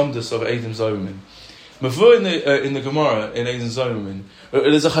lomdus of Eidim Zomamim? Mavur in the Gemara in Eidim Zomamim,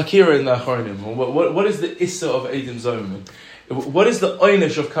 there's a Hakira in the Achronim. What is the Issa of Eidim Zomamim? What is the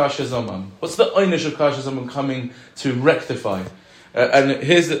Oynish of Kasha Zomam? What's the Oynish of Kasha Zomam coming to rectify? And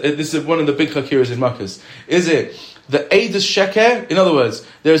this is one of the big Hakiras in Makkos. Is it the Eidos Sheker? In other words,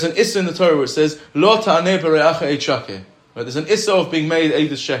 there's an Issa in the Torah where it says Lo ta'aneh b're'acha eid shaker. There's an Issa of being made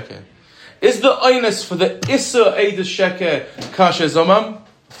Eidos Sheker. Is the Oynish for the Issa Eidos Sheker Kasha Zomam?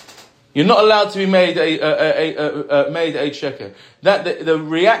 You're not allowed to be made Eid Sheker. That the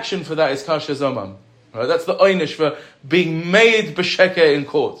reaction for that is Kasha Zomam. Right? That's the oynish for being made b'sheker in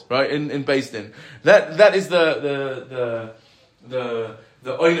court, right? In Beis Din. That is the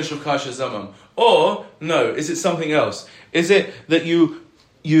oynish of Kasha Zomam. Or no, is it something else? Is it that you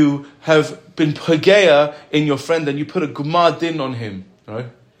have been pageya in your friend and you put a gumar din on him, right?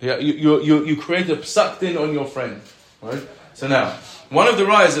 Yeah, you create a psak din on your friend, right? So now, one of the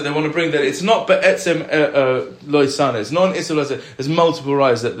rayas that they want to bring that it's not be'etzem loisana, it's not an issa loisana. There's multiple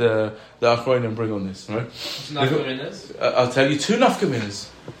rayas that the Achronim bring on this, right? I'll tell you two nafkaminas,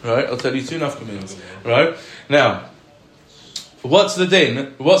 right? Right? Now, what's the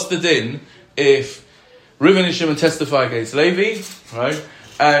din? If Reuven and Shimon testify against Levi, right?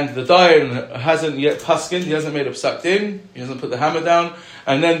 And the dayan hasn't yet paskined, he hasn't made a psak din, he hasn't put the hammer down,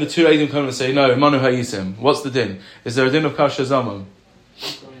 and then the two Eidim come and say, no, manu hayisim. What's the din? Is there a din of kasha zamam?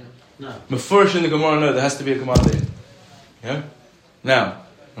 No. Mefurish in the Gemara, no, there has to be a Gemara din. Yeah? Now,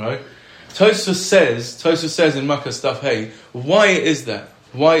 right? Tosfos says in Makkah stuff, hey, why is that?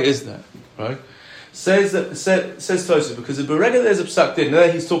 Right? Says Tosfos, because in Berega there's a psak din,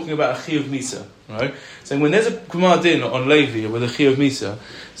 there he's talking about a chi of misa, right? Saying when there's a Gemara din on Levi with a chi of misa,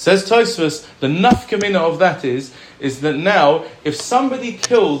 says Tosfos, the nafkamina of that is that now, if somebody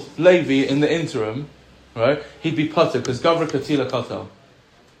killed Levi in the interim, right, he'd be potter, because Gavra Katila Katal.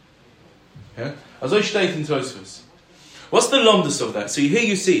 Yeah? As I state in Tosfos. What's the lomdus of that? So here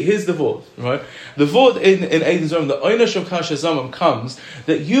you see, here's the vod, right? The vod in Eidim Zomamim, the oynish of Kasha Zamam comes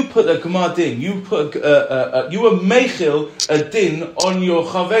that you put a gemar din, you were meichil a din on your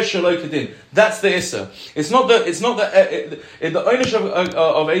chaver shaloi din. That's the issa. It's not the oynish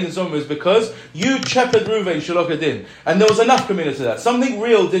of Eidim Zomamim is because you cheped Reuven shaloi din, and there was enough community to that. Something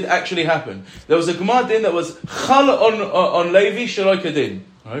real did actually happen. There was a gemar din that was chal on Levi shaloi din,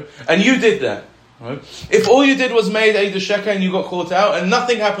 right? And you did that. Right? If all you did was made Eidos Sheker and you got caught out and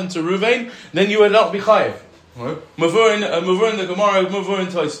nothing happened to Reuven, then you would not be chayiv. Right? Mavur in the Gemara, Mavur in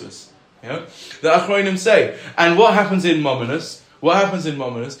Tosfos. Yeah? The Achronim say, and what happens in Mominus?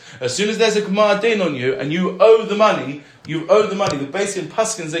 As soon as there's a Gemara din on you and you owe the money, the basic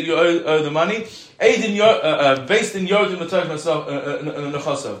paskins that you owe the money, based in Yodim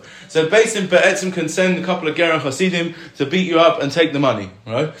Nechasav. So based in Be'etzim can send a couple of Geran Chasidim to beat you up and take the money,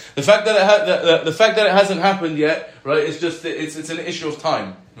 right? The fact that it hasn't happened yet, right, it's just it's an issue of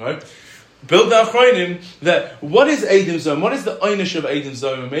time, right? Build the Achronim that what is Eidim Zomamim? What is the oynish of Eidim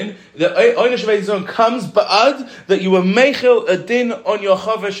Zomamim? The oynish of Eidim Zomamim comes ba'ad that you were meichel a din on your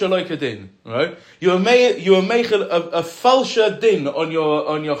chaver shaloi kedin, right? You were meichel a falsha din on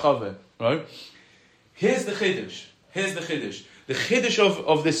your chaver, right? Here's the chiddush. The chiddush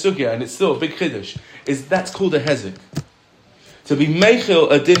of this sugya, and it's still a big chiddush, is that's called a hezek. to be meichel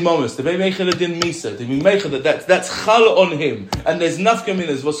a din momus, to be meichel a din misa, to be meichel that's chal on him, and there's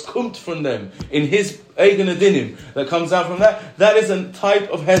nafkaminas was kumt from them in his eigen adinim that comes out from that. That is a type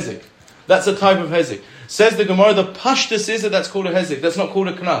of hezek. That's a type of hezek. Says the Gemara, the pashtus is that that's called a hezek. That's not called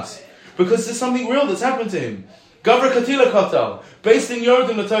a knas because there's something real that's happened to him. Gavra katila katal, based in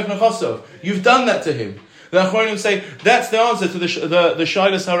Yordim l'toik nachosov. You've done that to him. The Achronim say that's the answer to the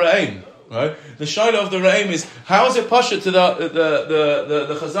shaylas hara'im. Right? The shayla of the ra'im is how is it pasha to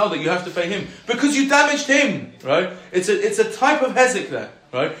the chazal that you have to pay him because you damaged him. Right? It's a type of hezek there.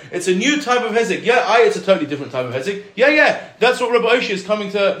 Right? It's a new type of hezek. It's a totally different type of hezek. That's what Rabbi Oshi is coming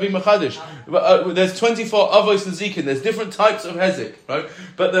to be machadish. There's 24 avos and zikin. There's different types of hezek. Right?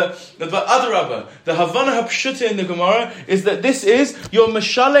 But other Rabba, the Havana Hapshuta in the Gemara is that this is your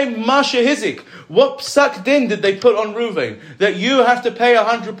Meshalem Masha Hizik. What psak din did they put on Ruvain? That you have to pay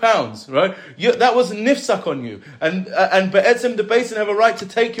 £100, right? That was nifsak on you. And Be'etzim the Basin have a right to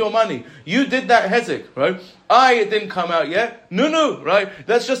take your money. You did that hezek, right? It didn't come out yet. No, right?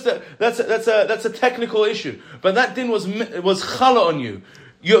 That's just that's a technical issue. But that din was chala on you.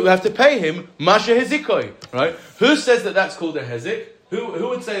 You have to pay him Masha Hezikoi, right? Who says that that's called a hezek? Who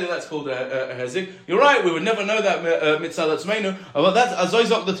would say that that's called a hezek? You're right, we would never know that mitzvah that's meinu, but that's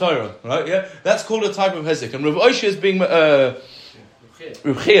azoizok the Torah, right? Yeah, that's called a type of hezek. And Rav Oshi is being Rav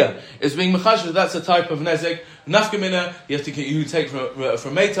Chia is being mechash. That's a type of nezek. Nafkamina, you take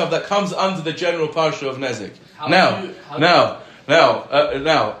from Meitav that comes under the general parsha of nezek. Now,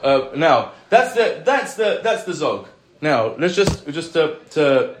 that's the zog. Now, let's just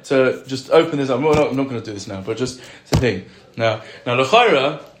open this up. I'm not going to do this now, but just it's a thing. Now,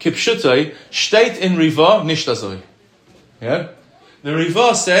 l'chayra kipshutai state in Riva nishtazoi. Yeah, the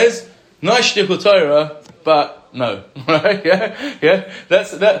Riva says nashtiku Torah, but no, right? Yeah.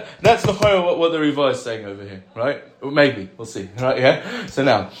 That's l'chayra what the Riva is saying over here, right? Maybe we'll see, right? Yeah. So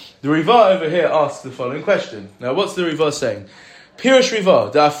now the Riva over here asks the following question. Now, what's the Riva saying? Pirush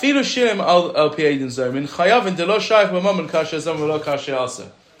Riva, da afilu shilim al piedin zommin chayavin de lo shaykh b'mamon kasher zom v'lo kasher asa.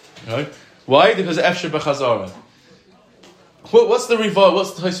 Right? Why? Because efshir b'chazara. What's the Riva?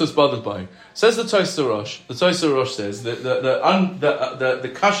 What's the Tosfos bothered by? Says the Tosfos Rosh. The Tosfos Rosh says that the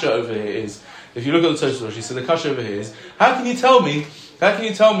kasha over here is. If you look at the Tosfos Rosh, he said the kasha over here is. How can you tell me that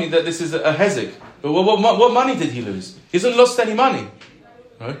this is a hezek? What money did he lose? He hasn't lost any money.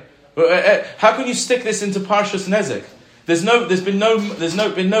 Right? How can you stick this into Parshas Nezek? There's been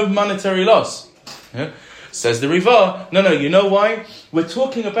no monetary loss. Yeah? Says the Riva, no, you know why? We're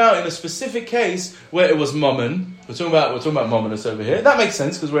talking about in a specific case where it was Mammon. We're talking about Mammonus over here. That makes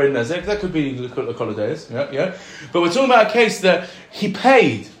sense because we're in Nezek. That could be Holidays. Yeah. But we're talking about a case that he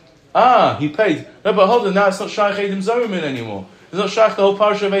paid. He paid. No, but hold on, now it's not Shaykh Eidim Zomimim anymore. It's not Shaykh the whole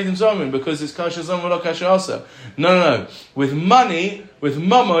parsha of Eidim Zomimim because it's Kasher Zom v'lo Kasher Asa. No. With money, with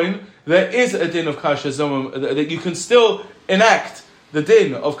Mammon, there is a din of Kasher Zomam that you can still enact the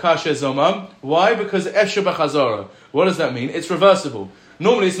din of Kasher Zomam. Why? Because Efshir b'chazara. What does that mean? It's reversible.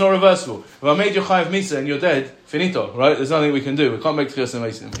 Normally it's not reversible. If I made you chayav misa and you're dead, finito, right? There's nothing we can do. We can't make tchias and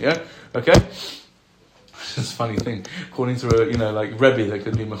mason. Yeah? Okay? It's a funny thing. According to like Rebbe, that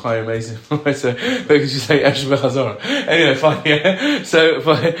could be Mechayim Mason. So because you say Efshir b'chazara. Anyway, fine, yeah? So,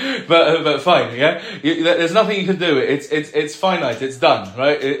 but fine, yeah? There's nothing you can do. It's finite. It's done,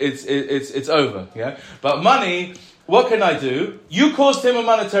 right? It's over, yeah? But money, what can I do? You caused him a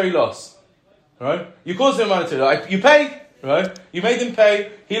monetary loss, right? You caused him a monetary loss. You paid, right? You made him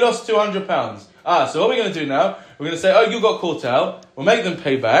pay. He lost £200. So what we're going to do now? We're going to say, you got caught out. We'll make them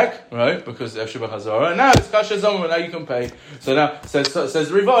pay back, right? Because Efshir b'chazara. And now it's Kasher Zomim, now you can pay. So now,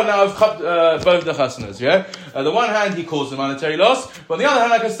 says Riva, now I've cut both the chasnas, yeah? On the one hand, he caused a monetary loss, but on the other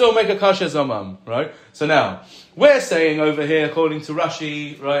hand, I can still make a Kasher Zomam, right? So now, we're saying over here, according to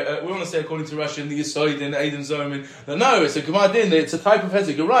Rashi, right? We want to say according to Rashi in the Yisoid in Eidim Zomim, that no, it's a Gemar Din, it's a type of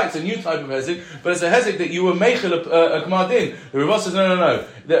hezek. You're right, it's a new type of hezek, but it's a hezek that you were meichel a Gemar Din. The Riva says, no.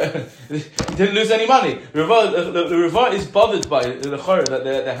 He didn't lose any money. The Riva is bothered by the chorah that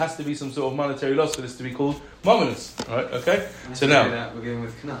there has to be some sort of monetary loss for this to be called Mammonus. Right? Okay? So now we're going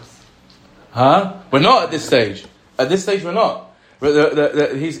with Knas. We're not at this stage. At this stage we're not.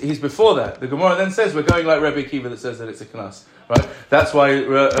 He's before that. The Gemara then says we're going like Rebbe Kiva that says that it's a knas, right? That's why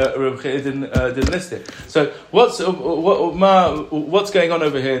Rebbe didn't list it. So what's going on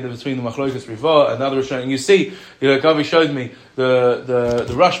over here between the Machlokas Riva and the other Rishonim? You see, Gavi showed me the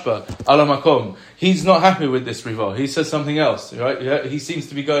Rashba Ala Makom. He's not happy with this Riva. He says something else, right? Yeah, he seems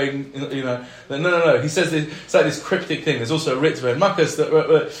to be going, no. He says it's like this cryptic thing. There's also a Ritva and Makkos that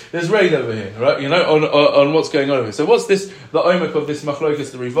there's raid over here, right? On what's going on over here. So what's this? The omek of this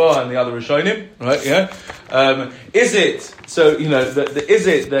Machlokas, the Riva and the other Rishonim, right? Yeah. Is it? So So, is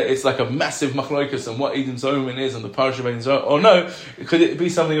it that it's like a massive machlokas on what Eden Zomamin is and the parish of Eden Zomamin? Or no, could it be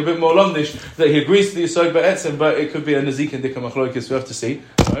something a bit more londish that he agrees to the Yisod Be'etzim, but it could be a Nazik and Dika machlokas, we have to see.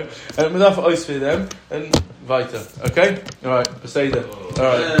 Right? And enough ois for them, and weiter. Okay? Alright, Beseda.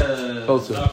 Alright.